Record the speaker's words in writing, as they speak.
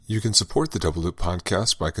You can support the Double Loop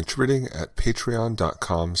Podcast by contributing at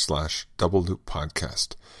patreon.com/Double Loop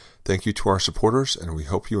Podcast. Thank you to our supporters, and we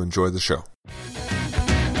hope you enjoy the show.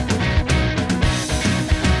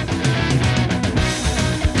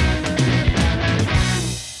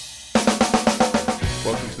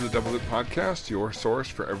 Welcome to the Double Loop Podcast, your source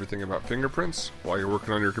for everything about fingerprints. While you're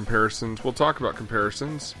working on your comparisons, we'll talk about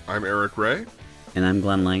comparisons. I'm Eric Ray. And I'm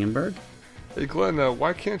Glenn Langenberg. Hey Glenn,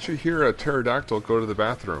 why can't you hear a pterodactyl go to the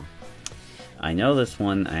bathroom? I know this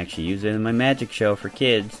one. I actually use it in my magic show for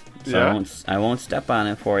kids, so Yeah? I won't step on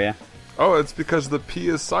it for you. Oh, it's because the P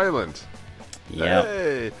is silent. Yep.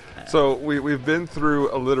 Hey! So we've been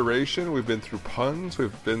through alliteration, we've been through puns,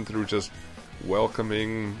 we've been through just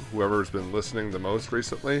welcoming whoever's been listening the most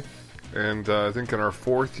recently. And I think in our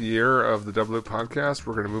fourth year of the Double Loop Podcast,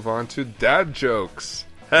 we're going to move on to dad jokes.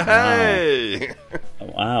 Hey!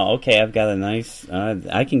 Wow. Okay, I've got a nice.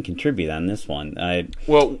 I can contribute on this one.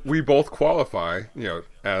 Well, we both qualify,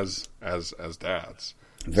 as dads.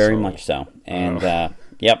 Very much so. And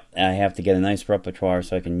yep, I have to get a nice repertoire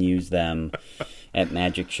so I can use them at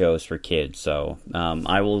magic shows for kids. So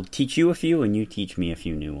I will teach you a few, and you teach me a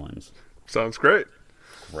few new ones. Sounds great.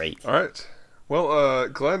 Great. All right. Well,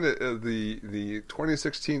 Glenn, the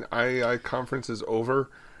 2016 IAI conference is over.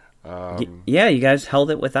 Yeah, you guys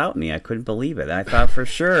held it without me. I couldn't believe it. I thought for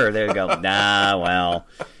sure they'd go, well,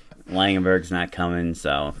 Langenberg's not coming,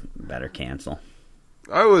 so better cancel.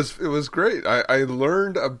 It was great. I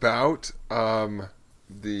learned about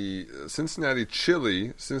the Cincinnati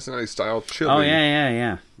style chili. Oh,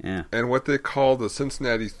 yeah. And what they call the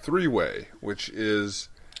Cincinnati three-way, which is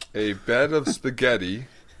a bed of spaghetti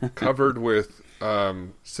covered with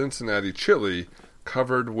Cincinnati chili,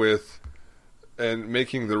 covered with, and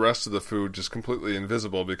making the rest of the food just completely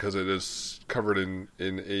invisible because it is covered in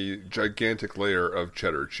a gigantic layer of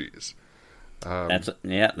cheddar cheese. That's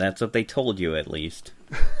what they told you, at least.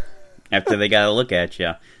 After they got to look at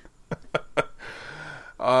you.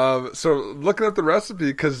 So looking at the recipe,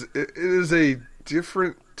 because it is a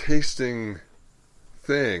different tasting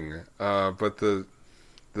thing, but the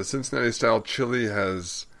Cincinnati style chili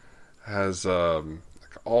has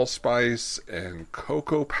allspice and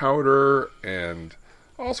cocoa powder and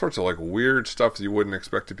all sorts of weird stuff that you wouldn't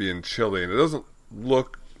expect to be in chili, and it doesn't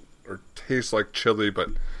look or taste like chili, but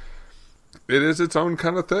it is its own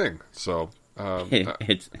kind of thing. So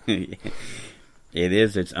it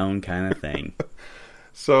is its own kind of thing.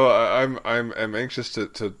 So I'm anxious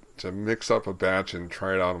to mix up a batch and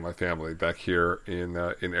try it out on my family back here in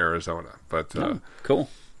Arizona. But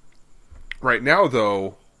cool. Right now,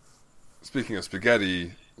 though, speaking of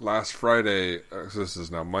spaghetti, last Friday, this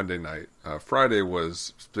is now Monday night, Friday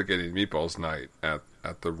was spaghetti and meatballs night at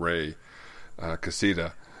the Ray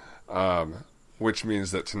Casita, which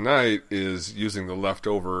means that tonight is using the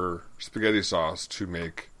leftover spaghetti sauce to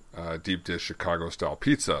make deep dish Chicago-style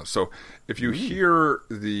pizza. So if you hear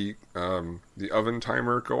the oven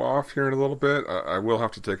timer go off here in a little bit, I will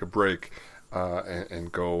have to take a break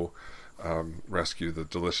and go rescue the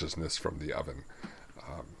deliciousness from the oven.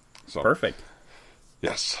 So perfect.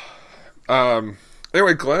 Yes.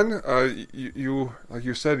 Anyway, Glenn, you like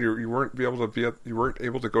you said, you weren't able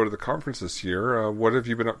to go to the conference this year. What have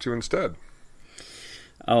you been up to instead?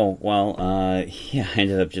 Oh, well, I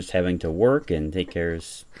ended up just having to work and take care of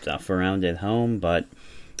stuff around at home, but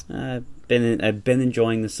I've been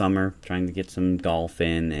enjoying the summer, trying to get some golf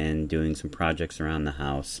in and doing some projects around the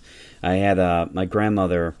house. I had my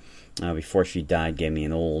grandmother, before she died, gave me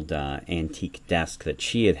an old antique desk that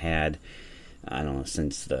she had, I don't know,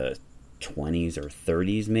 since the 20s or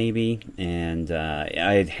 30s maybe, and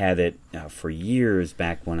I had it for years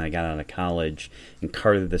back when I got out of college and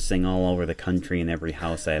carted this thing all over the country in every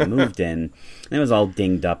house I had moved in, and it was all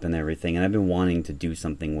dinged up and everything, and I've been wanting to do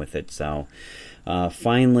something with it, so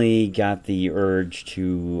finally got the urge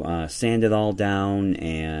to sand it all down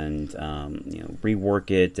and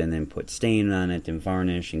rework it and then put stain on it and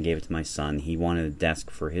varnish, and gave it to my son. He wanted a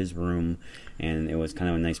desk for his room, and it was kind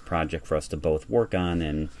of a nice project for us to both work on,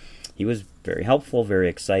 and he was very helpful, very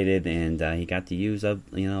excited, and he got to use a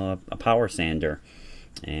power sander,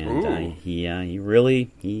 and he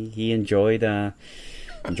enjoyed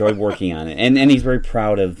working on it, and he's very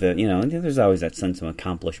proud of the there's always that sense of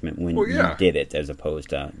accomplishment when you did it as opposed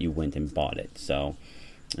to you went and bought it. So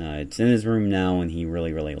it's in his room now, and he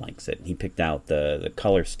really, really likes it. He picked out the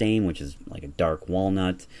color stain, which is like a dark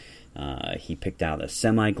walnut. He picked out a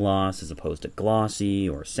semi-gloss as opposed to glossy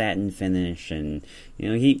or satin finish, and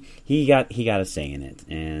he got a say in it,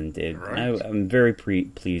 and I'm very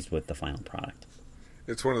pleased with the final product.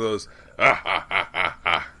 It's one of those kind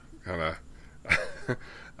of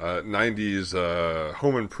 '90s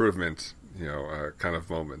home improvement, kind of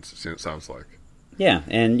moments. It sounds like. Yeah,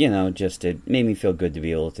 and just it made me feel good to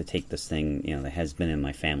be able to take this thing, that has been in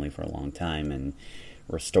my family for a long time and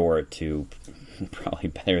restore it to probably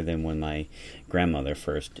better than when my grandmother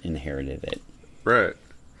first inherited it. Right.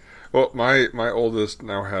 Well, my oldest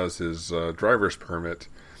now has his driver's permit,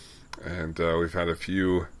 and we've had a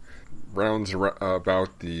few rounds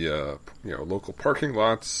about the local parking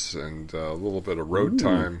lots and a little bit of road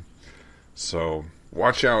time. So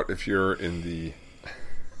watch out if you're in the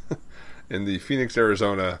in the Phoenix,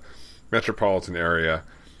 Arizona metropolitan area.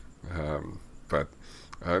 But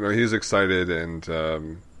no, he's excited, and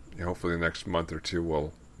hopefully the next month or two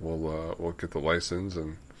we'll get the license,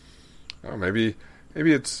 and maybe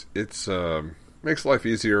it's makes life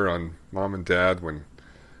easier on mom and dad when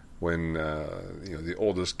the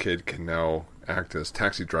oldest kid can now act as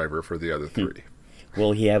taxi driver for the other three.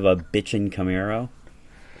 Will he have a bitchin' Camaro?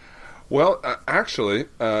 Well, actually,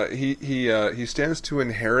 he stands to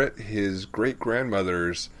inherit his great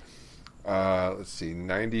grandmother's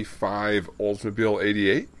 95 Oldsmobile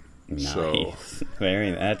 88. Nice. So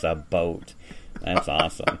That's a boat. That's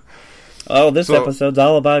awesome. Oh, this episode's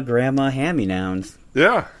all about grandma hand-me-downs.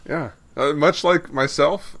 Yeah. Much like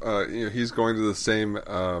myself, he's going to the same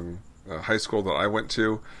high school that I went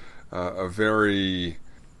to, a very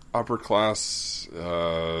upper-class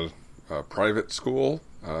private school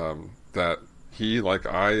that he, like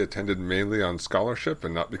I, attended mainly on scholarship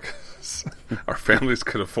and not because our families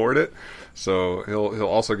could afford it. So he'll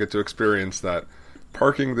also get to experience that,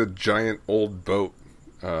 parking the giant old boat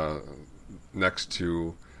next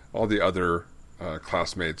to all the other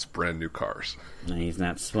classmates' brand new cars. He's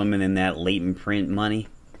not swimming in that latent print money.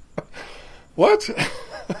 What?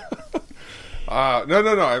 No.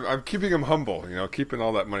 I'm keeping him humble. Keeping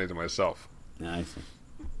all that money to myself. Nice.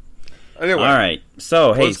 Anyway, all right.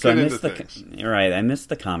 So hey, I missed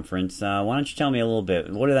the conference. Why don't you tell me a little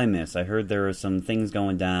bit? What did I miss? I heard there were some things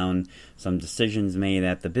going down, some decisions made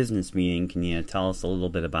at the business meeting. Can you tell us a little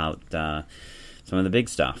bit about some of the big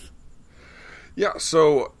stuff? Yeah.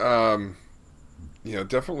 So,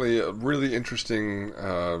 definitely really interesting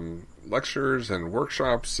lectures and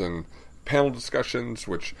workshops and panel discussions,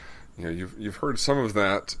 which you've heard some of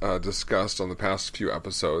that discussed on the past few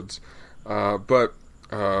episodes, but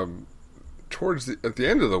at the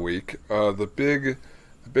end of the week, the big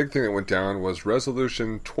thing that went down was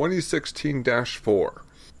Resolution 2016-4,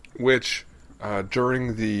 which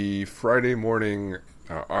during the Friday morning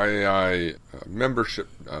IAI membership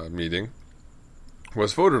meeting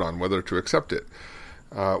was voted on whether to accept it,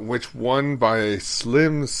 which won by a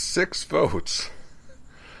slim 6 votes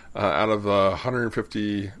out of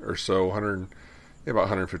 150 or so, about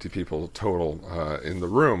 150 people total in the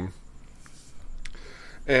room.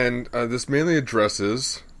 And this mainly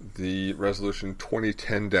addresses the Resolution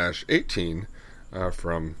 2010-18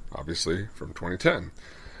 from 2010.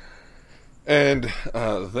 And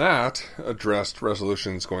that addressed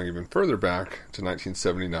resolutions going even further back to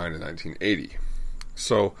 1979 and 1980.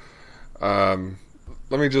 So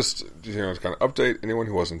let me just kind of update anyone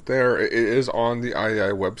who wasn't there. It is on the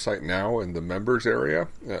IAI website now in the members area,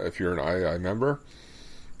 if you're an IAI member.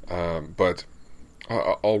 But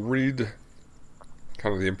I'll read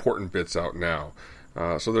kind of the important bits out now.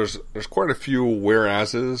 So there's quite a few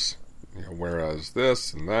whereases, whereas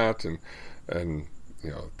this and that, and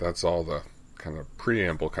that's all the kind of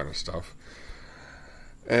preamble kind of stuff.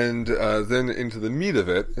 And then into the meat of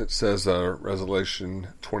it, it says Resolution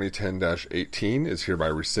 2010-18 is hereby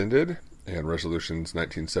rescinded, and Resolutions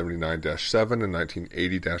 1979-7 and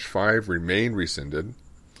 1980-5 remain rescinded.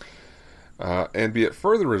 And be it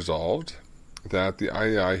further resolved that the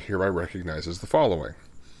IAI hereby recognizes the following.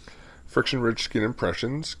 Friction-ridged skin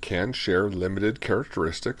impressions can share limited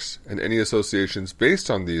characteristics, and any associations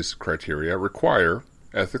based on these criteria require,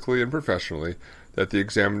 ethically and professionally, that the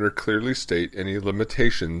examiner clearly state any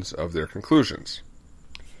limitations of their conclusions.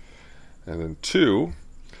 And then 2,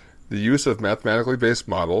 the use of mathematically based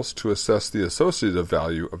models to assess the associative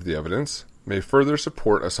value of the evidence may further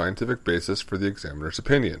support a scientific basis for the examiner's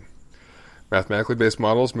opinion. Mathematically based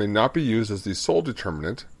models may not be used as the sole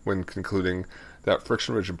determinant when concluding that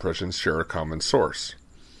friction-ridged impressions share a common source.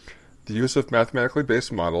 The use of mathematically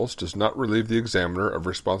based models does not relieve the examiner of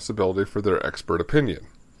responsibility for their expert opinion.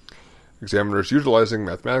 Examiners utilizing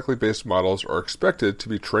mathematically based models are expected to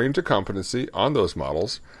be trained to competency on those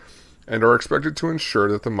models and are expected to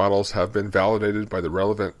ensure that the models have been validated by the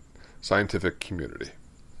relevant scientific community.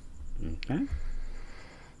 Okay.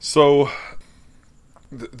 So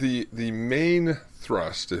the main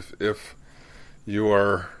thrust, if you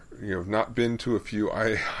have not been to a few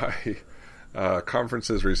II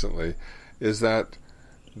conferences recently, is that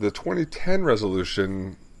the 2010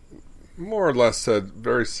 resolution more or less said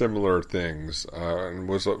very similar things and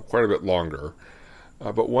was quite a bit longer.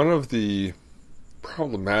 But one of the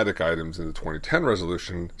problematic items in the 2010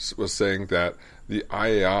 resolution was saying that the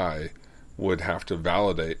IAI would have to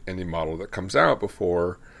validate any model that comes out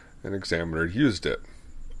before an examiner used it,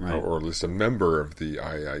 right, or at least a member of the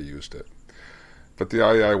IAI used it. But the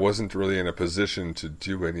IAI wasn't really in a position to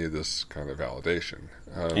do any of this kind of validation.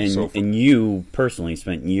 And you personally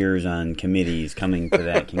spent years on committees coming to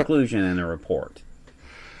that conclusion in a report.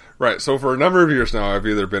 Right. So for a number of years now, I've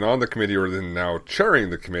either been on the committee or then now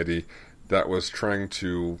chairing the committee that was trying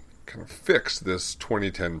to kind of fix this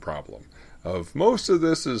 2010 problem of most of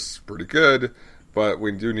this is pretty good, but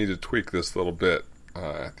we do need to tweak this a little bit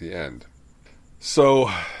at the end.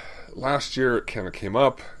 So last year it kind of came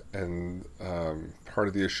up, and part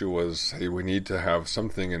of the issue was, hey, we need to have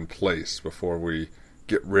something in place before we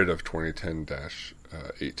get rid of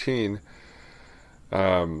 2010-18.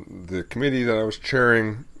 The committee that I was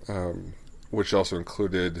chairing, which also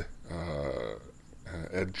included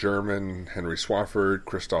Ed German, Henry Swafford,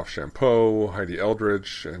 Christophe Champeau, Heidi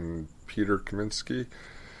Eldridge, and Peter Kaminsky.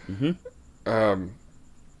 Mm-hmm.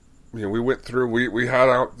 We went through. We had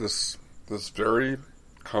out this very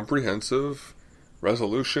comprehensive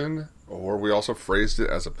resolution, or we also phrased it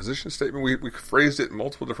as a position statement. We phrased it in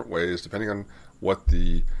multiple different ways, depending on what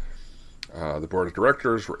the board of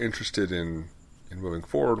directors were interested in moving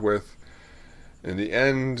forward with. In the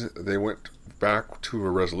end, they went back to a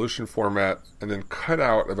resolution format and then cut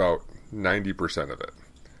out about 90% of it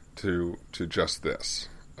to just this.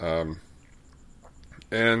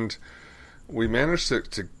 And we managed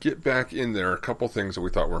to get back in there a couple things that we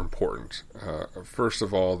thought were important. First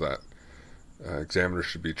of all, that examiners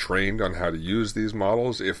should be trained on how to use these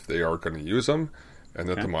models if they are going to use them, and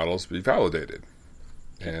that the models be validated.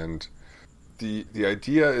 And the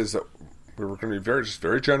idea is that we were going to be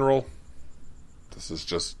very general. This is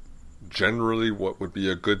just generally what would be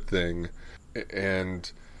a good thing.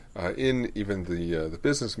 And in even the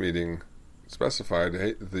business meeting specified,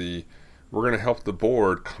 hey, we're going to help the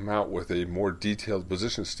board come out with a more detailed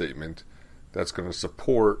position statement that's going to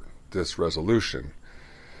support this resolution.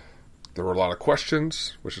 There were a lot of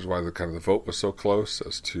questions, which is why the vote was so close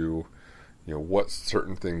as to what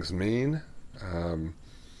certain things mean.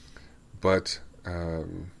 But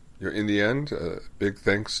in the end, big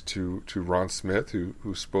thanks to Ron Smith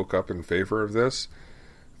who spoke up in favor of this.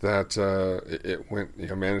 That it went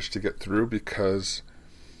managed to get through because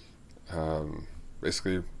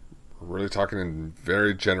basically we're really talking in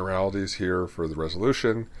very generalities here for the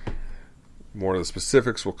resolution. More of the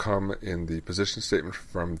specifics will come in the position statement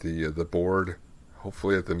from the board,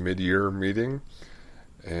 hopefully at the mid-year meeting.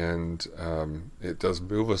 And it does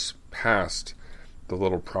move us past the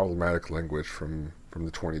little problematic language from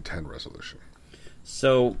the 2010 resolution.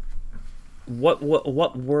 So, what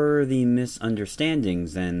were the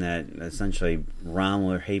misunderstandings then that essentially Ron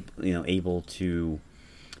were able to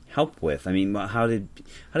help with? I mean, how did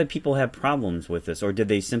people have problems with this, or did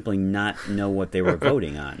they simply not know what they were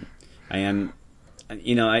voting on?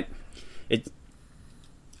 It's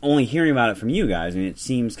only hearing about it from you guys, and it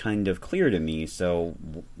seems kind of clear to me. So,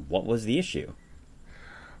 what was the issue?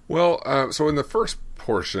 Well, so in the first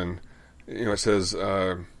portion, it says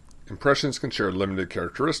impressions can share limited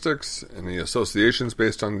characteristics, and the associations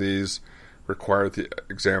based on these require the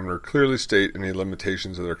examiner clearly state any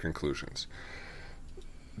limitations of their conclusions.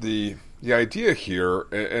 The idea here,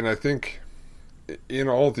 and I think in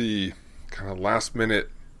all the kind of last minute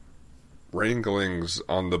wranglings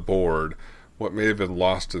on the board, what may have been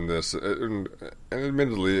lost in this, and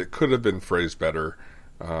admittedly it could have been phrased better,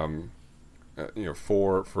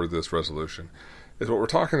 for this resolution, is what we're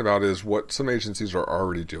talking about is what some agencies are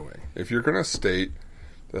already doing. If you're going to state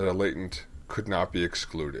that a latent could not be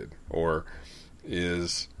excluded, or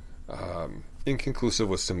is inconclusive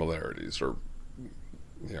with similarities, or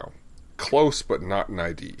close but not an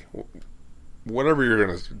ID, whatever you're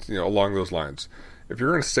going to, along those lines, if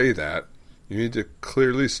you're going to say that, you need to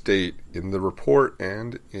clearly state in the report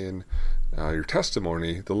and in your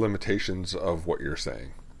testimony the limitations of what you're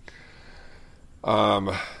saying.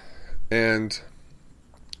 And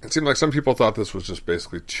it seemed like some people thought this was just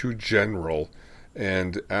basically too general,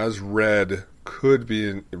 and as read could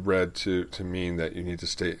be read to mean that you need to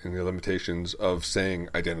state in the limitations of saying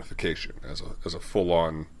identification as a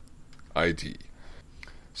full-on ID.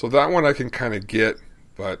 So that one I can kind of get,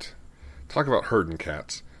 but talk about herding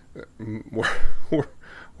cats.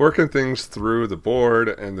 Working things through the board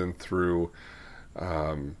and then through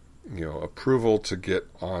approval to get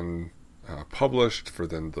on published for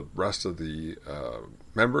then the rest of the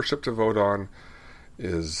membership to vote on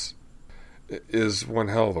is one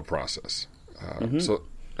hell of a process. So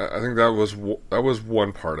I think that was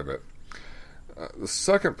one part of it. The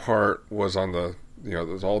second part was on it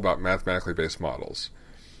was all about mathematically based models.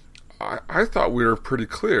 I thought we were pretty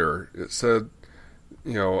clear. It said,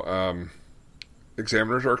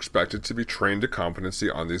 examiners are expected to be trained to competency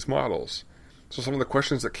on these models. So some of the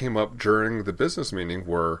questions that came up during the business meeting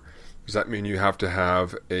were, does that mean you have to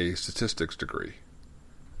have a statistics degree?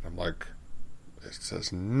 I'm like, it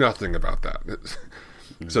says nothing about that.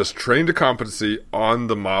 It says trained to competency on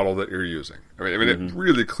the model that you're using. I mean, it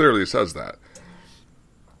really clearly says that.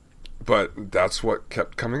 But that's what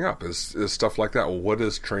kept coming up is stuff like that. Well, what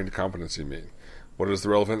does trained to competency mean? What does the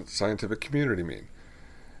relevant scientific community mean?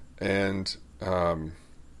 And, kind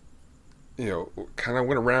of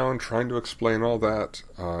went around trying to explain all that.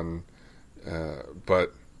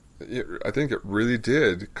 But I think it really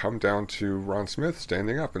did come down to Ron Smith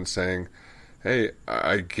standing up and saying, hey,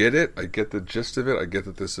 I get it. I get the gist of it. I get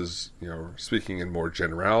that this is, speaking in more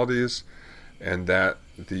generalities, and that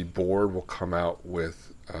the board will come out with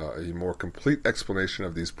a more complete explanation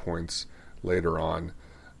of these points later on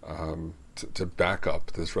to back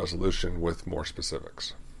up this resolution with more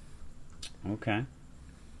specifics. Okay.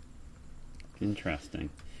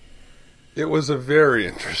 Interesting. It was a very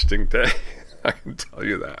interesting day. I can tell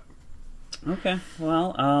you that. Okay.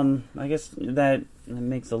 Well, I guess that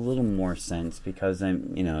makes a little more sense because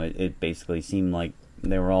it basically seemed like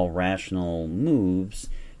they were all rational moves.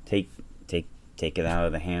 Take it out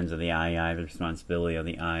of the hands of the IAI, the responsibility of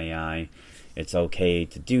the IAI. It's okay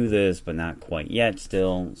to do this, but not quite yet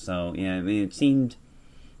still. So, it seemed,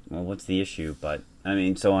 well, what's the issue? But,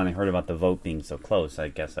 so when I heard about the vote being so close, I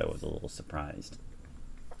guess I was a little surprised.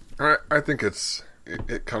 I think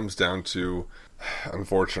it comes down to,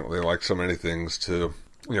 unfortunately, like so many things, to,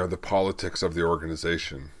 the politics of the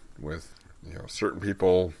organization with, certain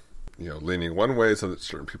people, leaning one way, so that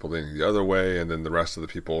certain people leaning the other way, and then the rest of the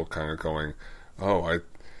people kind of going, oh,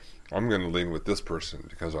 I'm going to lean with this person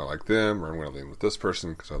because I like them, or I'm going to lean with this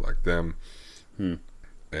person because I like them.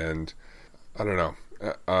 And I don't know.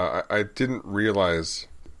 I didn't realize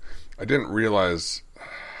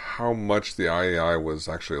how much the IAI was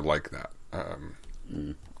actually like that.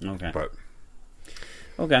 Okay. But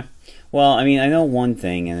okay. Well, I know one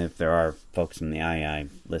thing, and if there are folks from the IAI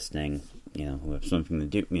listening, who have something to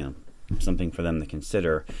do, something for them to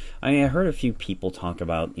consider. I heard a few people talk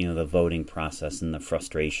about, the voting process and the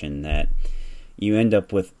frustration that you end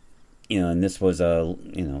up with, and this was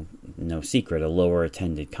no secret, a lower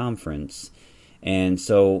attended conference. And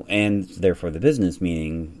therefore the business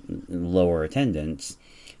meeting, lower attendance.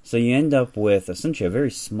 So you end up with essentially a very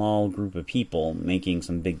small group of people making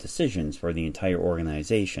some big decisions for the entire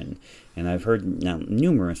organization. And I've heard now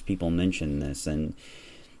numerous people mention this, and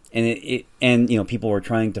people were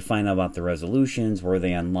trying to find out about the resolutions. Were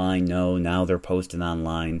they online? No. Now they're posted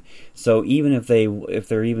online. So even if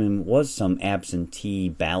there even was some absentee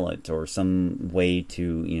ballot or some way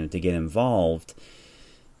to to get involved,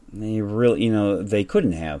 they really they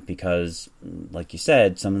couldn't have, because, like you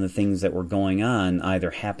said, some of the things that were going on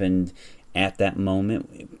either happened at that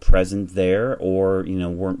moment, present there, or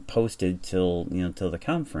weren't posted till the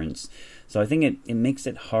conference. So I think it makes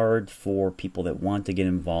it hard for people that want to get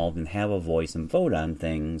involved and have a voice and vote on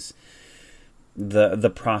things.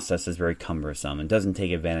 The process is very cumbersome. It doesn't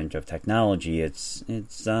take advantage of technology. It's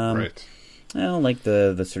right. Like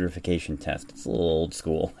the certification test. It's a little old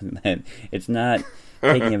school. It's not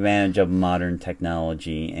taking advantage of modern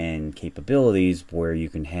technology and capabilities where you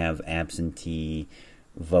can have absentee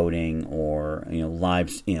voting or live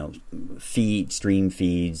stream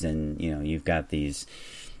feeds, and you've got these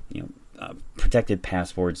protected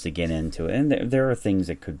passwords to get into it, and there are things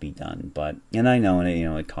that could be done, and I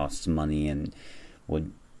know it costs money and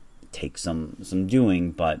would take some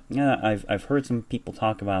doing, but I've heard some people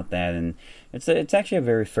talk about that, and it's actually a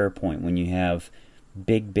very fair point when you have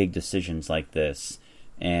big decisions like this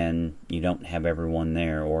and you don't have everyone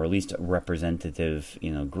there, or at least a representative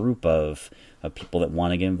group of people that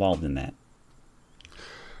want to get involved in that.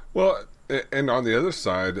 Well, and on the other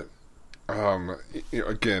side,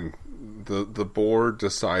 again, the board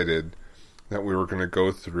decided that we were going to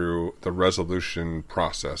go through the resolution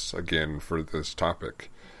process again for this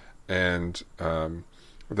topic, and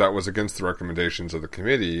that was against the recommendations of the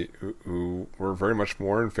committee, who were very much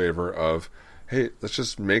more in favor of, hey, let's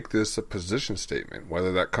just make this a position statement,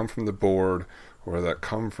 whether that come from the board or that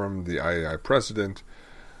come from the IAI president,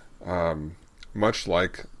 much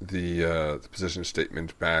like the position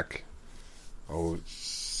statement back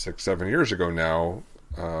 6-7 years ago now,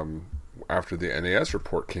 after the NAS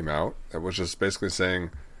report came out that was just basically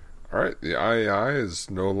saying, all right, the IAI is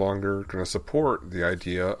no longer going to support the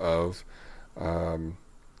idea of a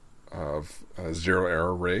zero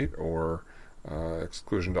error rate or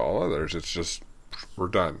exclusion to all others. It's just, we're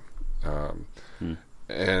done. And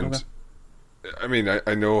okay. I mean,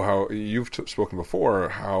 I know how you've spoken before,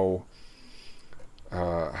 how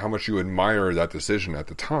much you admire that decision at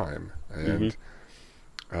the time. And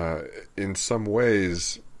in some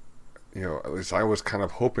ways, at least I was kind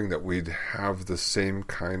of hoping that we'd have the same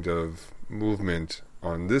kind of movement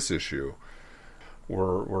on this issue.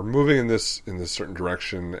 We're moving in this certain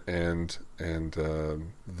direction, and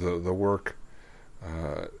the work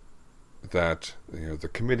that the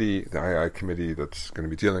committee, the II committee that's going to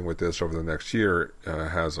be dealing with this over the next year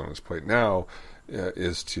has on its plate now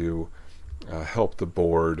is to help the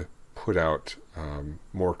board put out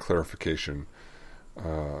more clarification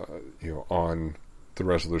on the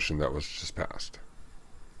resolution that was just passed.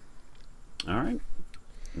 All right.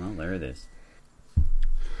 Well, there it is.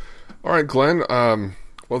 All right, Glenn.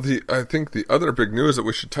 I think the other big news that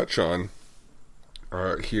we should touch on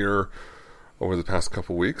here over the past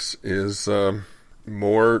couple weeks is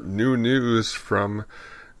more new news from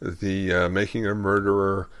the Making a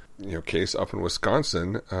Murderer case up in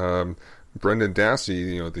Wisconsin. Brendan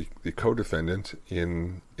Dassey, the co-defendant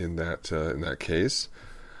in that case,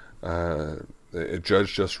 a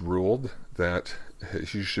judge just ruled that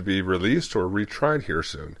he should be released or retried here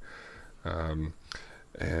soon,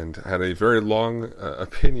 and had a very long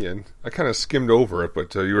opinion. I kind of skimmed over it,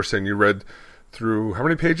 but you were saying you read through, how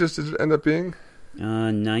many pages did it end up being?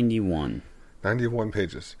 91. 91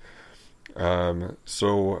 pages.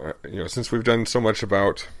 So since we've done so much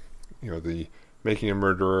about the Making a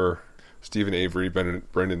Murderer, Stephen Avery, Brendan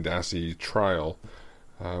Dassey trial,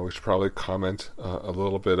 we should probably comment a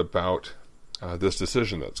little bit about this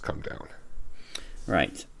decision that's come down.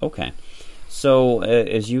 Right. Okay. So,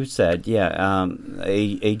 as you said,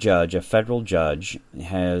 a judge, a federal judge,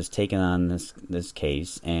 has taken on this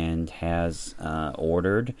case and has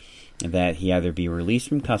ordered that he either be released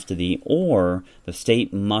from custody or the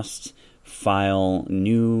state must file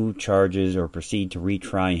new charges or proceed to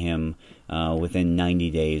retry him within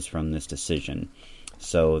 90 days from this decision.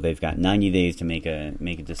 So they've got 90 days to make a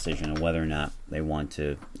decision on whether or not they want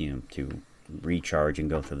to recharge and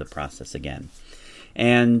go through the process again.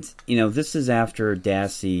 And, this is after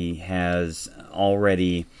Dassey has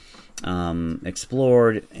already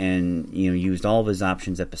explored and, used all of his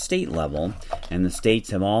options at the state level, and the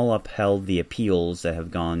states have all upheld the appeals that have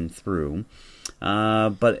gone through.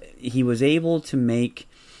 But he was able to make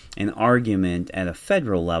an argument at a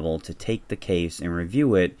federal level to take the case and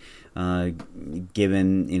review it,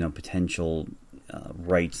 given, potential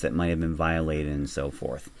rights that might have been violated and so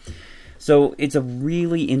forth. So it's a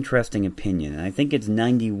really interesting opinion, and I think it's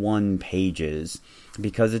 91 pages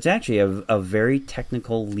because it's actually a very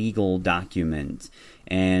technical legal document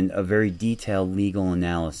and a very detailed legal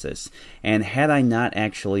analysis. And had I not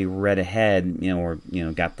actually read ahead, or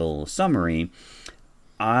got the little summary,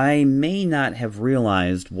 I may not have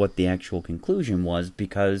realized what the actual conclusion was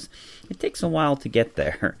because it takes a while to get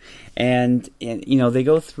there. And they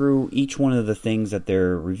go through each one of the things that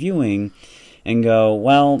they're reviewing and go,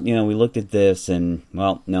 well, we looked at this, and,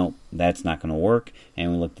 well, no, that's not going to work.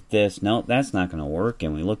 And we looked at this, no, that's not going to work.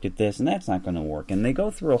 And we looked at this, and that's not going to work. And they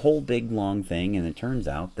go through a whole big, long thing, and it turns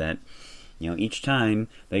out that, each time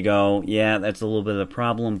they go, yeah, that's a little bit of a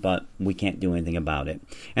problem, but we can't do anything about it.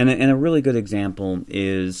 And a really good example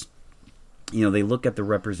is, they look at the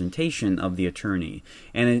representation of the attorney.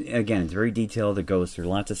 And again, it's very detailed. It goes through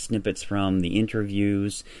lots of snippets from the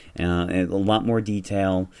interviews, and a lot more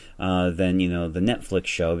detail than, the Netflix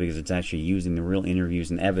show, because it's actually using the real interviews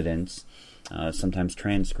and evidence, sometimes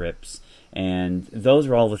transcripts. And those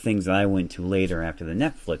are all the things that I went to later after the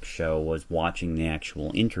Netflix show, was watching the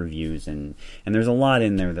actual interviews. And there's a lot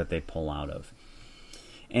in there that they pull out of.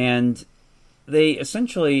 And they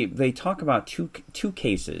talk about two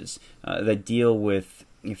cases that deal with,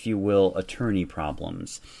 if you will, attorney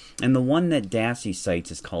problems. And the one that Dassey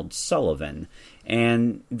cites is called Sullivan.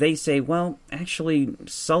 And they say, well, actually,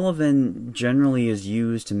 Sullivan generally is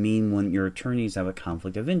used to mean when your attorneys have a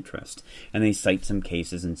conflict of interest. And they cite some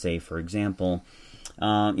cases and say, for example,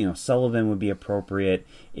 Sullivan would be appropriate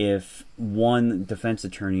if one defense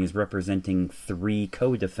attorney is representing three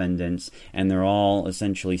co-defendants and they're all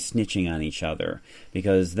essentially snitching on each other,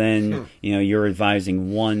 because then you're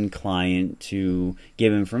advising one client to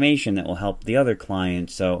give information that will help the other client.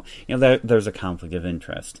 So there's a conflict of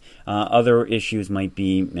interest. Other issues might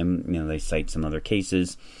be, and they cite some other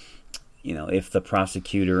cases, if the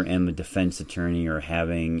prosecutor and the defense attorney are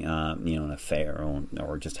having, an affair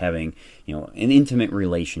or just having, an intimate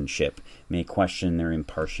relationship, may question their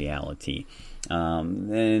impartiality.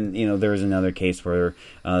 And, there was another case where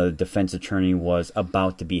the defense attorney was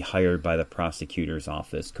about to be hired by the prosecutor's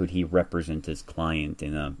office. Could he represent his client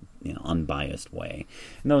in a unbiased way?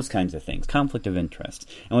 And those kinds of things. Conflict of interest.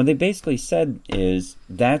 And what they basically said is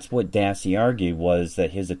that's what Dassey argued, was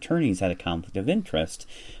that his attorneys had a conflict of interest,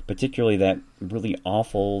 particularly that really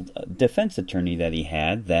awful defense attorney that he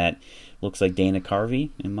had that looks like Dana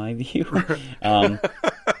Carvey, in my view.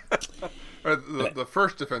 The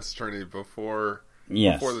first defense attorney before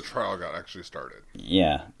the trial got actually started.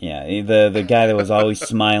 Yeah. The guy that was always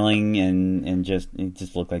smiling and just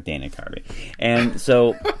looked like Dana Carvey. And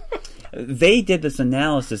so they did this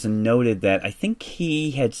analysis and noted that I think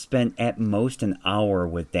he had spent at most an hour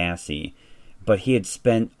with Dassey, but he had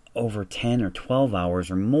spent over 10 or 12 hours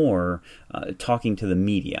or more talking to the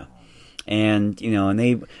media. And, and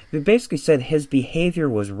they basically said his behavior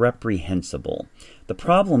was reprehensible. The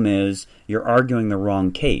problem is you're arguing the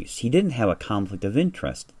wrong case. He didn't have a conflict of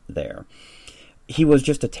interest there. He was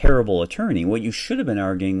just a terrible attorney. What you should have been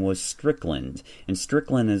arguing was Strickland. And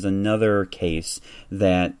Strickland is another case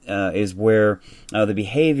that is where the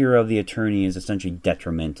behavior of the attorney is essentially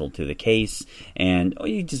detrimental to the case. And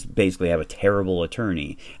you just basically have a terrible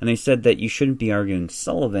attorney. And they said that you shouldn't be arguing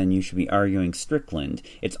Sullivan, you should be arguing Strickland.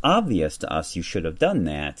 It's obvious to us you should have done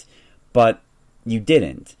that, but you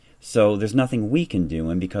didn't. So there's nothing we can do.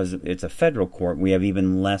 And because it's a federal court, we have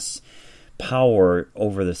even less power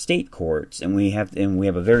over the state courts, and we have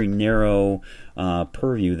a very narrow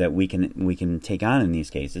purview that we can take on in these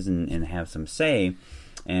cases and have some say.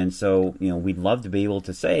 And so we'd love to be able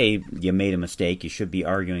to say you made a mistake, you should be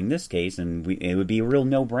arguing this case, and it would be a real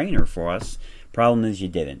no-brainer for us. Problem is you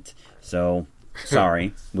didn't. So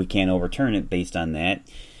sorry, we can't overturn it based on that.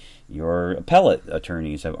 Your appellate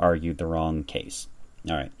attorneys have argued the wrong case.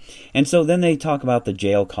 All right. And so then they talk about the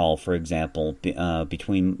jail call, for example,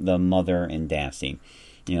 between the mother and Dassey.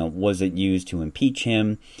 Was it used to impeach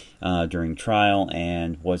him during trial,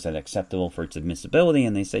 and was that acceptable for its admissibility?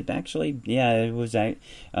 And they say, actually, yeah, it was. They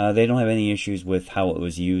don't have any issues with how it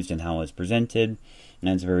was used and how it was presented, and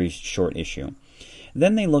it's a very short issue.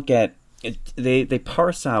 Then they look at They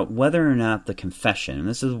parse out whether or not the confession, and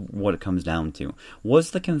this is what it comes down to,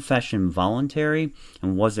 was the confession voluntary,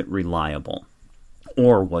 and was it reliable?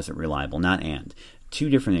 Or was it reliable? Not and. Two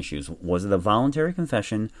different issues. Was it a voluntary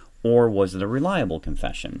confession, or was it a reliable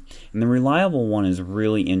confession? And the reliable one is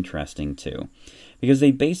really interesting, too. Because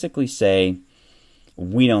they basically say,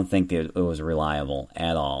 we don't think it was reliable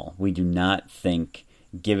at all. We do not think,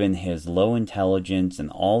 given his low intelligence and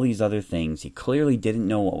all these other things, he clearly didn't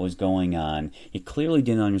know what was going on. He clearly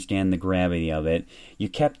didn't understand the gravity of it. You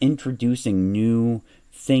kept introducing new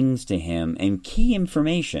things to him and key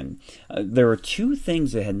information. There were two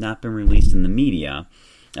things that had not been released in the media.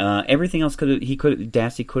 Everything else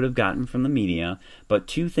Dassey could have gotten from the media, but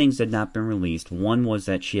two things had not been released. One was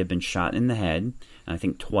that she had been shot in the head. I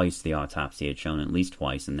think twice the autopsy had shown, at least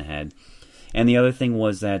twice in the head. And the other thing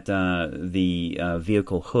was that the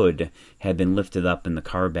vehicle hood had been lifted up and the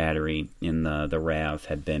car battery in the RAV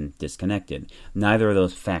had been disconnected. Neither of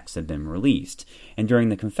those facts had been released. And during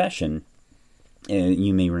the confession,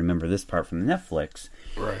 you may remember this part from Netflix.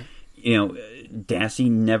 Right. Dassey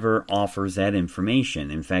never offers that information.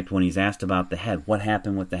 In fact, when he's asked about the head, what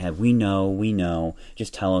happened with the head? We know.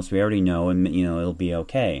 Just tell us. We already know, and it'll be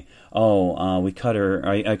okay. Oh, I cut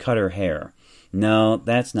her hair. No,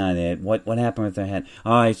 that's not it. What happened with her head?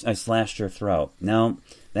 Oh, I slashed her throat. No,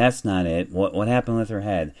 that's not it. What happened with her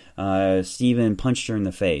head? Stephen punched her in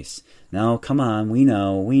the face. No, come on. We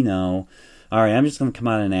know. All right, I'm just going to come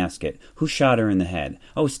out and ask it. Who shot her in the head?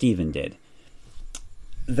 Oh, Stephen did.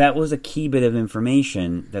 That was a key bit of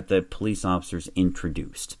information that the police officers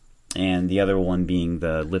introduced. And the other one being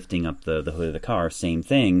the lifting up the hood of the car, same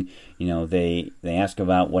thing. They ask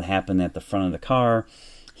about what happened at the front of the car.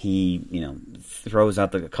 He, throws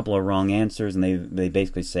out a couple of wrong answers, and they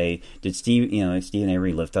basically say, did Stephen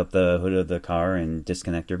Avery lift up the hood of the car and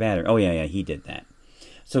disconnect her battery? Oh, yeah, he did that.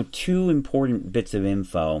 So two important bits of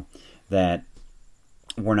info that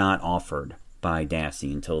were not offered by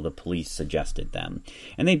Dassey until the police suggested them.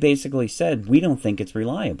 And they basically said, we don't think it's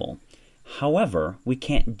reliable. However, we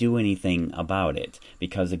can't do anything about it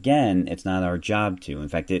because, again, it's not our job to. In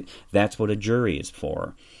fact, that's what a jury is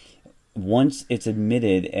for. Once it's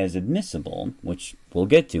admitted as admissible, which we'll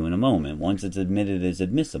get to in a moment, once it's admitted as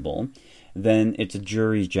admissible, then it's a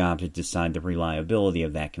jury's job to decide the reliability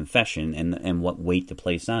of that confession and what weight to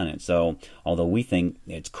place on it. So, although we think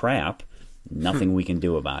it's crap, nothing we can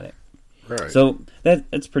do about it. Right. So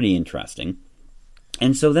that's pretty interesting.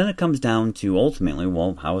 And so then it comes down to ultimately,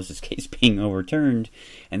 well, how is this case being overturned?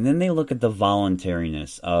 And then they look at the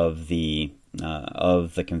voluntariness of the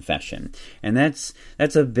confession, and that's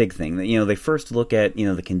a big thing. They first look at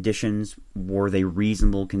the conditions. Were they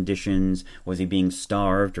reasonable conditions? Was he being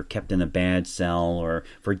starved or kept in a bad cell or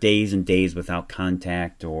for days and days without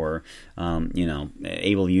contact, or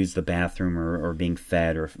able to use the bathroom or being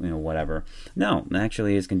fed or whatever? No,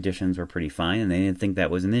 actually his conditions were pretty fine, and they didn't think that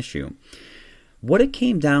was an issue. What it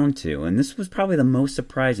came down to, and this was probably the most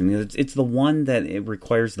surprising, because it's the one that it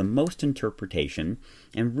requires the most interpretation,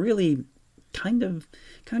 and really kind of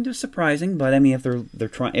surprising. But I mean,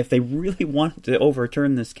 if they really wanted to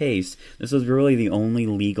overturn this case, this was really the only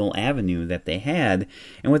legal avenue that they had.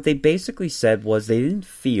 And what they basically said was they didn't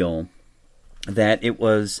feel that it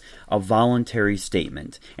was a voluntary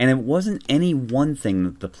statement. And it wasn't any one thing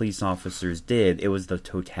that the police officers did, it was the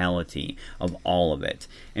totality of all of it.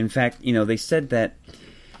 In fact, they said that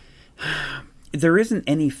there isn't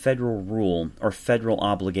any federal rule or federal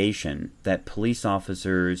obligation that police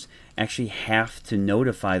officers actually have to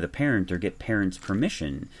notify the parent or get parents'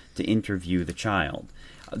 permission to interview the child.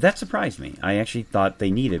 That surprised me. I actually thought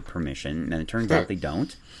they needed permission, and it turns out they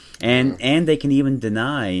don't. And they can even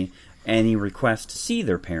deny any request to see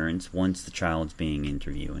their parents once the child's being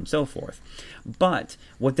interviewed and so forth. But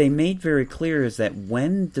what they made very clear is that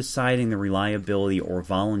when deciding the reliability or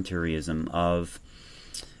voluntarism of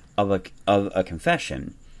a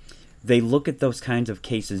confession, they look at those kinds of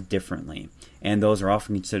cases differently, and those are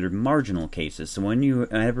often considered marginal cases. So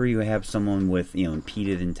whenever you have someone with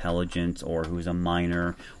impeded intelligence, or who's a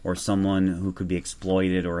minor, or someone who could be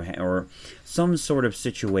exploited, or some sort of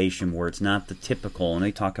situation where it's not the typical, and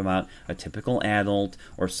they talk about a typical adult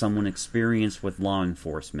or someone experienced with law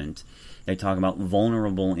enforcement, they talk about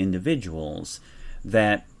vulnerable individuals,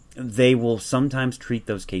 that they will sometimes treat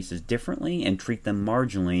those cases differently and treat them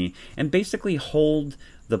marginally, and basically hold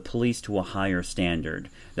the police to a higher standard,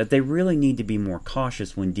 that they really need to be more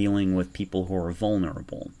cautious when dealing with people who are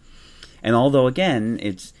vulnerable. And although, again,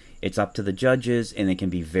 it's up to the judges, and it can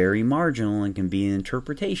be very marginal and can be an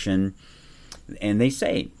interpretation, and they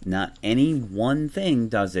say not any one thing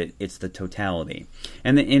does it, it's the totality.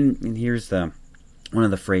 And here's one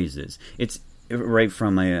of the phrases. It's right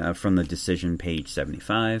from the decision, page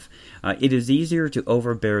 75. It is easier to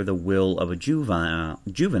overbear the will of a juvenile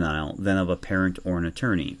than of a parent or an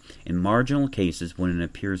attorney. In marginal cases, when it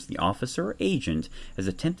appears the officer or agent has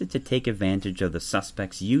attempted to take advantage of the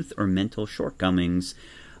suspect's youth or mental shortcomings,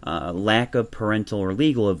 lack of parental or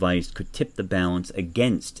legal advice could tip the balance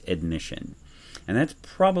against admission. And that's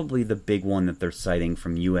probably the big one that they're citing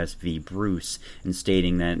from U.S. v. Bruce, and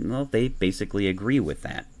stating that, well, they basically agree with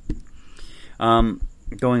that.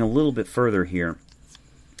 Going a little bit further here,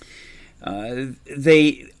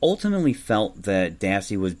 they ultimately felt that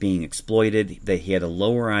Dassey was being exploited, that he had a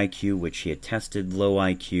lower IQ, which he had tested low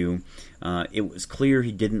IQ. It was clear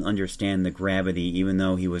he didn't understand the gravity, even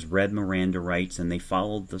though he was read Miranda rights and they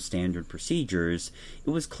followed the standard procedures.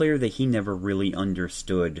 It was clear that he never really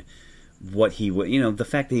understood what he would, the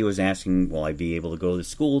fact that he was asking, will I be able to go to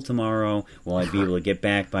school tomorrow? Will I be able to get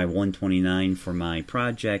back by 1:29 for my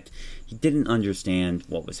project? He didn't understand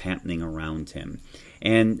what was happening around him.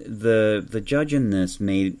 And the judge in this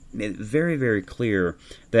made it very, very clear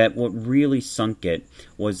that what really sunk it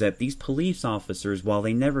was that these police officers, while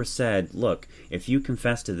they never said, look, if you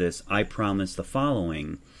confess to this, I promise the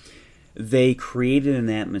following, they created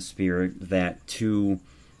an atmosphere that to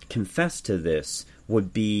confess to this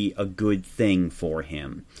would be a good thing for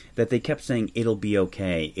him. That they kept saying, it'll be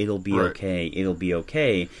okay, it'll be okay, it'll be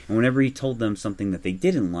okay. And whenever he told them something that they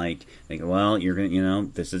didn't like, they go, well, you're gonna,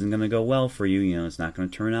 this isn't going to go well for you, it's not going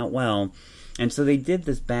to turn out well. And so they did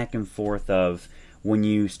this back and forth of, when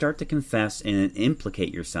you start to confess and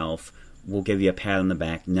implicate yourself, we'll give you a pat on the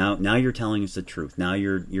back. Now you're telling us the truth. Now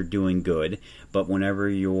you're doing good. But whenever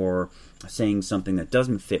you're saying something that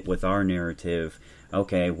doesn't fit with our narrative,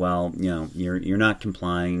 okay, well, you're not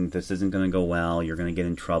complying. This isn't going to go well. You're going to get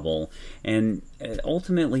in trouble. And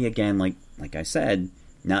ultimately, again, like I said,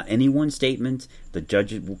 not any one statement. The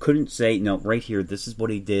judge couldn't say, no, right here, this is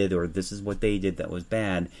what he did, or this is what they did that was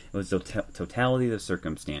bad. It was the totality of the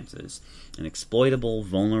circumstances. An exploitable,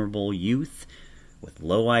 vulnerable youth with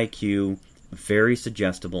low IQ, very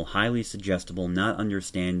suggestible, highly suggestible, not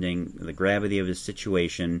understanding the gravity of his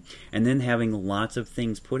situation, and then having lots of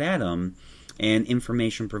things put at him and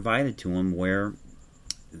information provided to him where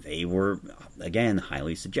they were, again,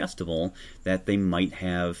 highly suggestible that they might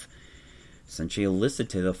have essentially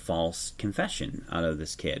elicited a false confession out of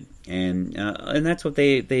this kid, and that's what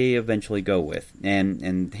they eventually go with.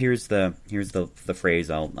 And here's the phrase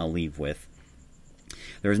I'll leave with.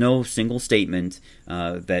 There was no single statement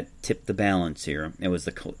that tipped the balance here. It was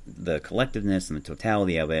the collectiveness and the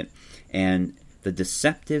totality of it, and the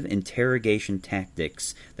deceptive interrogation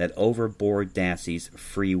tactics that overbore Dassey's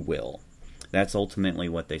free will. That's ultimately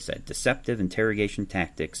what they said. Deceptive interrogation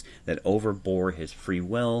tactics that overbore his free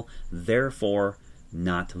will, therefore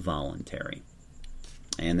not voluntary.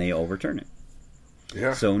 And they overturn it.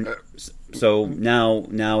 Yeah. So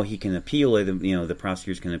now he can appeal it. The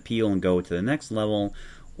prosecutors can appeal and go to the next level,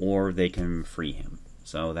 or they can free him.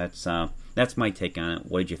 So that's my take on it.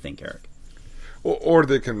 What did you think, Eric? Or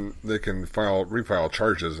they can refile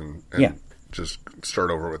charges and just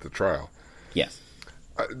start over with the trial. Yes.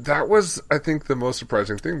 That was, I think, the most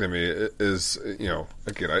surprising thing to me is,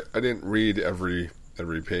 again, I didn't read every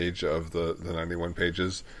page of the 91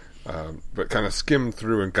 pages, but kind of skimmed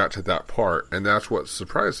through and got to that part, and that's what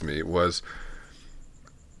surprised me was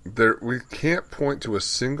we can't point to a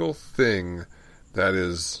single thing that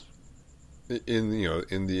is in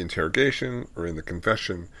the interrogation or in the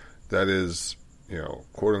confession that is,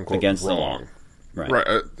 quote unquote, against wrong. The law.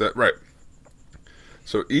 Right. Right.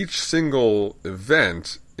 So each single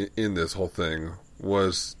event in this whole thing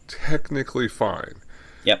was technically fine.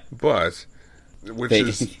 Yep. But,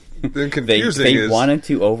 is then confusing they wanted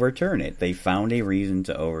to overturn it. They found a reason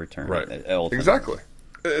to overturn it. Right. Exactly.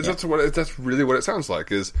 That's really what it sounds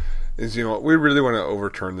like is we really want to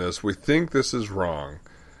overturn this. We think this is wrong,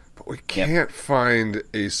 but we can't find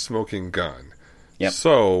a smoking gun. Yep.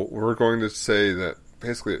 So we're going to say that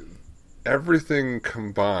basically everything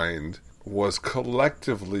combined was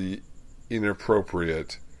collectively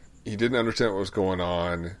inappropriate. He didn't understand what was going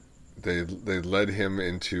on. They led him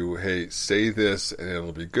into, hey, say this and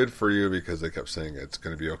it'll be good for you, because they kept saying it's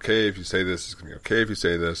going to be okay if you say this, it's going to be okay if you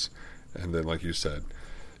say this. And then, like you said,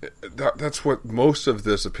 that's what most of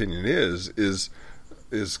this opinion is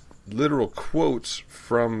literal quotes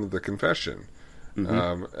from the confession.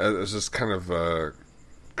 As this kind of a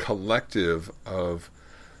collective of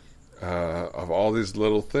all these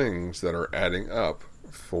little things that are adding up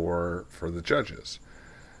for the judges.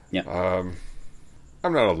 Yeah.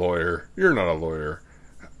 I'm not a lawyer. You're not a lawyer.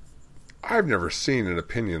 I've never seen an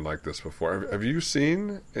opinion like this before. Have you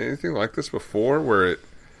seen anything like this before, where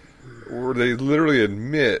they literally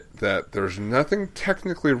admit that there's nothing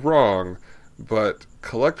technically wrong, but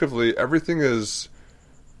collectively everything is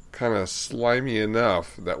kind of slimy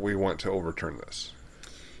enough that we want to overturn this?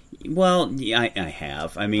 Well, yeah, I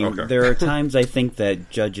have. I mean, Okay. There are times I think that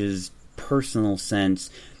judges' personal sense,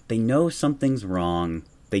 they know something's wrong,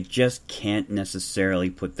 they just can't necessarily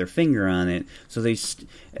put their finger on it. So they,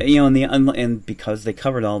 and because they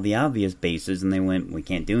covered all the obvious bases, and they went, we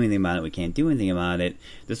can't do anything about it. We can't do anything about it.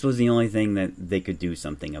 This was the only thing that they could do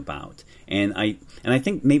something about. And I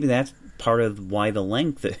think maybe that's part of why the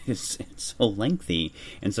length is so lengthy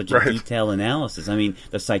and such a detailed analysis. I mean,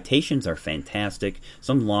 the citations are fantastic.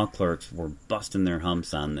 Some law clerks were busting their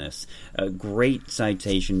humps on this. Great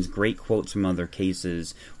citations, great quotes from other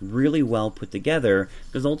cases, really well put together,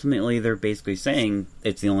 because ultimately they're basically saying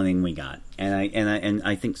it's the only thing we got. And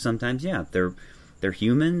I think sometimes, they're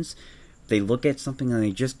humans. They look at something and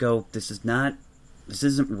they just go, this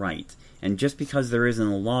isn't right. And just because there isn't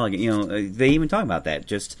a law, they even talk about that.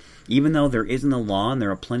 Just even though there isn't a law, and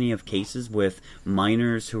there are plenty of cases with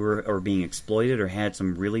minors who are being exploited or had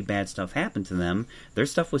some really bad stuff happen to them, their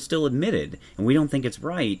stuff was still admitted, and we don't think it's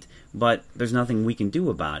right. But there's nothing we can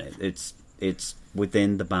do about it. It's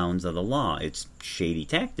within the bounds of the law. It's shady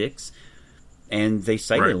tactics. And they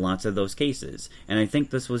cited lots of those cases. And I think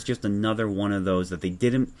this was just another one of those that they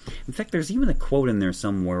didn't... In fact, there's even a quote in there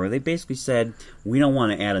somewhere where they basically said, we don't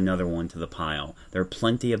want to add another one to the pile. There are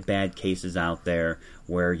plenty of bad cases out there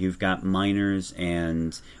where you've got minors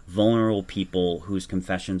and vulnerable people whose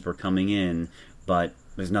confessions were coming in, but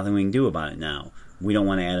there's nothing we can do about it now. We don't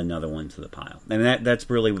want to add another one to the pile. And that's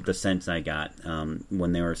really the sense I got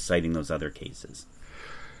when they were citing those other cases.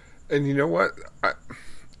 And you know what?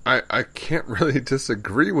 I can't really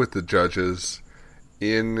disagree with the judges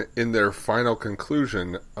in their final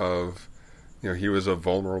conclusion of, he was a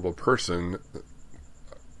vulnerable person,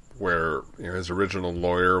 where his original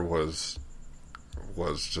lawyer was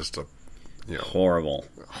just a horrible,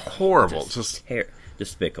 just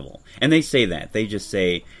despicable. And they say that. They just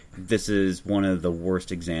say this is one of the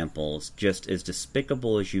worst examples, just as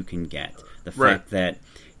despicable as you can get. The fact that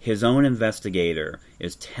his own investigator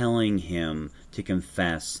is telling him to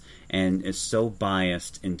confess and is so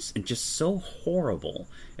biased and just so horrible.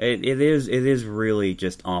 It is really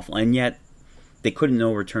just awful. And yet They couldn't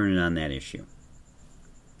overturn it on that issue.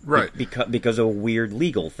 Right. Because of a weird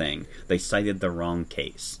legal thing. They cited the wrong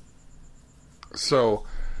case. So,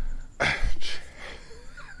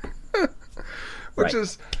 which Right.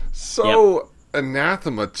 is so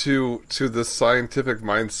anathema to the scientific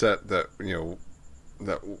mindset that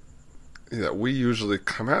that we usually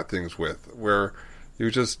come at things with, where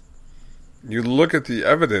you look at the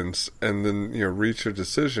evidence and then reach a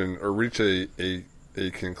decision or reach a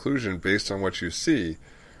conclusion based on what you see.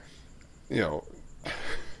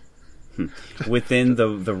 Within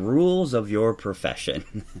the rules of your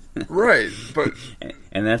profession. Right, but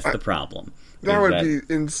and that's the problem. That would be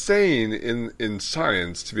insane in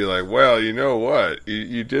science to be like, well, you know what?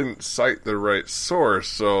 You didn't cite the right source,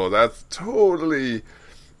 so that's totally,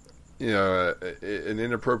 an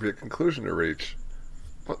inappropriate conclusion to reach.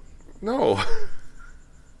 But no.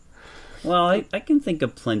 Well, I can think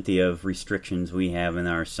of plenty of restrictions we have in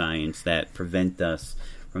our science that prevent us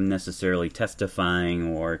from necessarily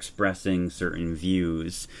testifying or expressing certain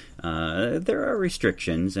views. There are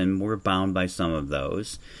restrictions, and we're bound by some of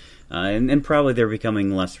those. And probably they're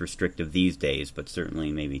becoming less restrictive these days, but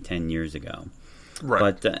certainly maybe 10 years ago.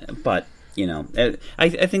 Right. But I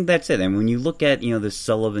think that's it. And when you look at, the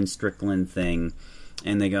Sullivan-Strickland thing,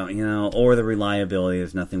 and they go, or the reliability,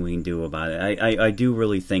 there's nothing we can do about it. I do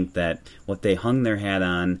really think that what they hung their hat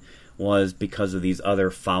on was because of these other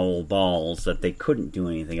foul balls that they couldn't do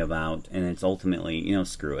anything about, and it's ultimately,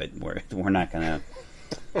 screw it. We're not going to...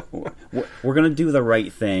 We're going to do the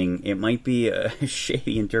right thing. It might be a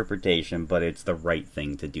shady interpretation, but it's the right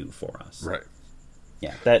thing to do for us. Right.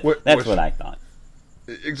 Yeah, that's what I thought.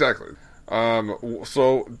 Exactly.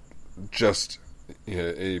 So, just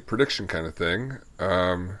a prediction kind of thing.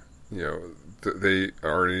 They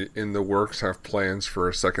already in the works have plans for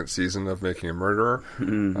a second season of Making a Murderer.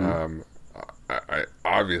 Mm-hmm. I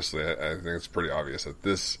think it's pretty obvious that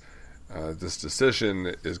this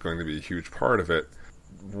decision is going to be a huge part of it.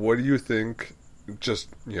 What do you think? Just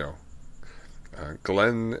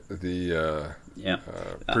Glenn, the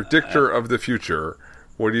predictor of the future.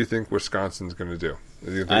 What do you think Wisconsin's going to do?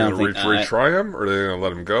 Are they going to retry him, or are they going to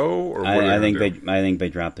let him go? Or I think they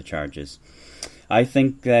drop the charges. I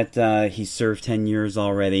think that he served 10 years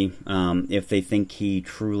already. If they think he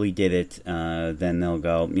truly did it, then they'll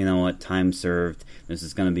go, you know what, time served. This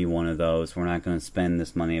is going to be one of those. We're not going to spend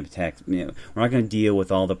this money of tax. We're not going to deal with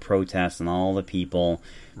all the protests and all the people.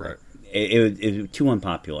 Right. It was too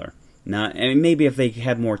unpopular. Maybe if they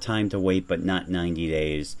had more time to wait, but not 90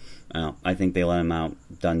 days. I think they let him out.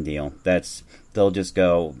 Done deal. They'll just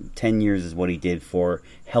go, 10 years is what he did for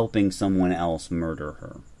helping someone else murder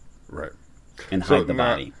her. Right. And hide the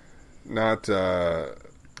body. They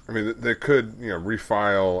could,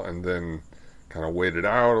 refile and then kind of wait it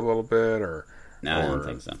out a little bit, or... No, I don't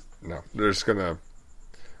think so. No, they're just going to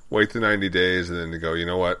wait the 90 days and then go, you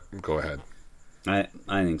know what, go ahead. I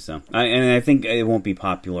think so. And I think it won't be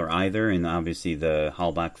popular either, and obviously the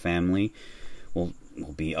Halbach family will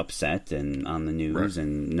be upset and on the news, right.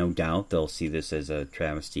 And no doubt they'll see this as a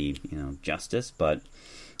travesty, justice, but...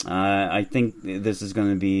 I think this is going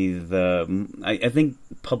to be I think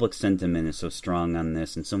public sentiment is so strong on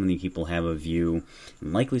this, and so many people have a view,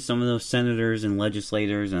 and likely some of those senators and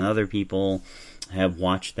legislators and other people have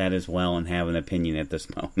watched that as well and have an opinion at this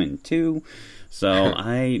moment too. So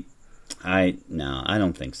I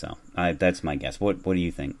don't think so. That's my guess. What do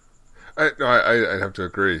you think? I'd have to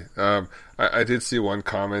agree. I did see one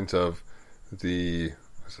comment of the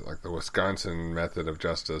Wisconsin method of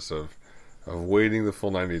justice of waiting the full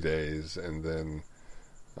 90 days and then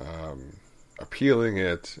appealing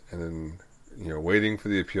it, and then waiting for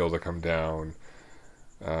the appeal to come down,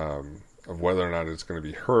 of whether or not it's going to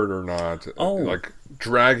be heard or not. Like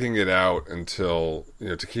dragging it out until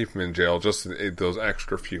to keep him in jail just in those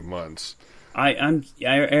extra few months.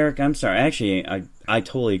 Eric, I'm sorry. Actually, I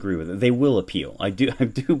totally agree with it. They will appeal. I do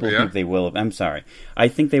believe they will. I'm sorry. I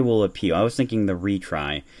think they will appeal. I was thinking the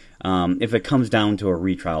retry. If it comes down to a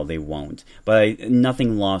retrial, they won't. But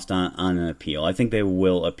nothing lost on an appeal. I think they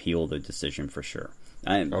will appeal the decision for sure.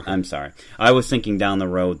 I'm sorry. I was thinking down the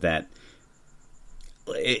road that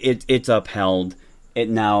it's upheld.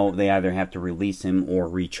 Now they either have to release him or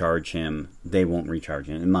recharge him. They won't recharge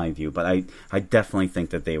him, in my view. But I definitely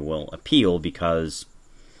think that they will appeal, because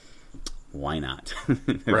why not?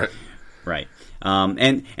 Right. Right.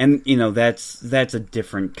 And that's a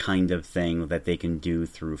different kind of thing that they can do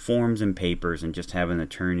through forms and papers, and just have an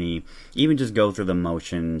attorney even just go through the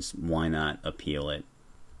motions. Why not appeal it?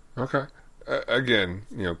 Okay. Again,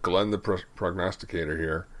 Glenn the prognosticator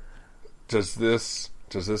here. Does this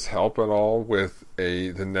does this help at all with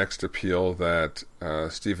the next appeal that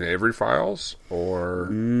Stephen Avery files, or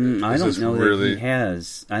I don't know that he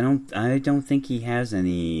has. I don't think he has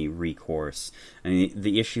any recourse. I mean,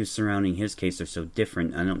 the issues surrounding his case are so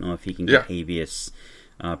different. I don't know if he can get habeas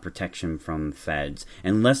protection from feds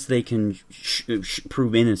unless they can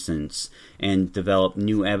prove innocence and develop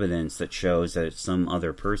new evidence that shows that it's some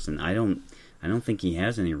other person. I don't think he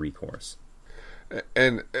has any recourse.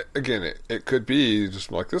 And again, it could be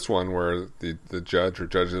just like this one where the judge or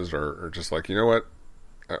judges are just like, you know what,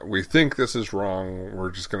 we think this is wrong.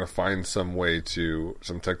 We're just going to find some way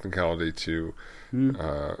some technicality to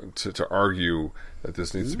argue that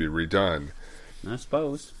this needs to be redone. I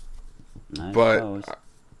suppose.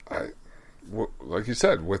 Like you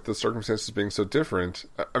said, with the circumstances being so different,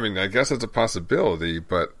 I mean, I guess it's a possibility,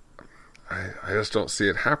 but I just don't see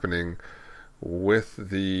it happening with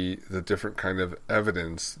the different kind of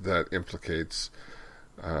evidence that implicates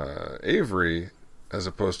Avery, as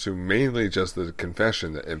opposed to mainly just the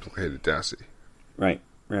confession that implicated Dassey. Right.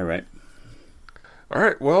 All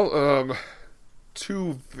right. Well,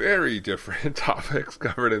 two very different topics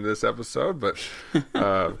covered in this episode, but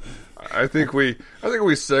I think we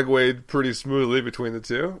segued pretty smoothly between the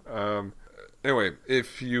two. Anyway,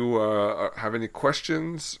 if you have any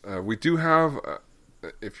questions, we do have.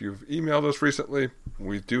 If you've emailed us recently,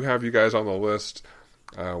 we do have you guys on the list.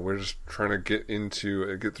 We're just trying to get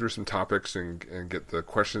through some topics and get the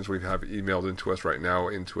questions we have emailed into us right now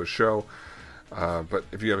into a show. But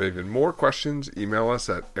if you have even more questions, email us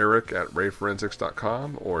at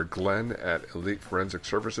eric@rayforensics.com or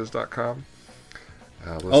glenn@eliteforensicservices.com.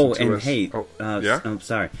 I'm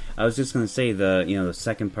sorry. I was just going to say the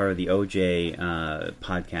second part of the OJ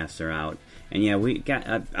podcasts are out. And yeah,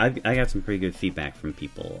 I got some pretty good feedback from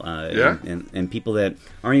people. And people that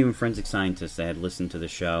aren't even forensic scientists that had listened to the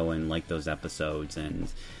show and liked those episodes,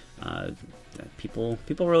 and people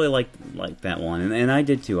really liked that one, and I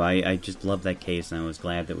did too. I just loved that case, and I was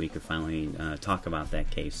glad that we could finally talk about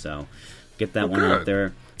that case. So get that one out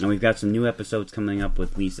there. And we've got some new episodes coming up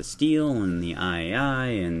with Lisa Steele and the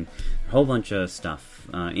IAI and a whole bunch of stuff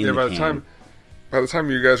by the time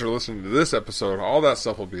you guys are listening to this episode, all that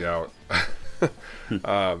stuff will be out.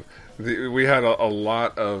 We had a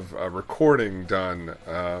lot of recording done,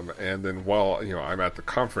 and then while I'm at the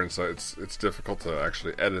conference, it's difficult to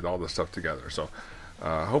actually edit all this stuff together. So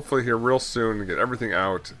hopefully here real soon, get everything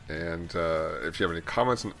out. And if you have any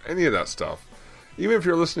comments on any of that stuff, even if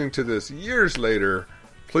you're listening to this years later,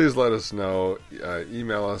 please let us know.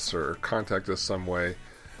 Email us or contact us some way,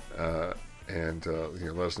 and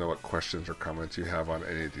let us know what questions or comments you have on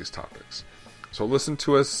any of these topics. So listen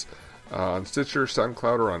to us on Stitcher,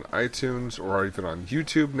 SoundCloud, or on iTunes, or even on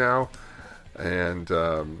YouTube now. And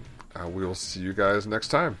we will see you guys next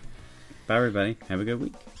time. Bye, everybody. Have a good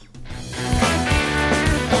week.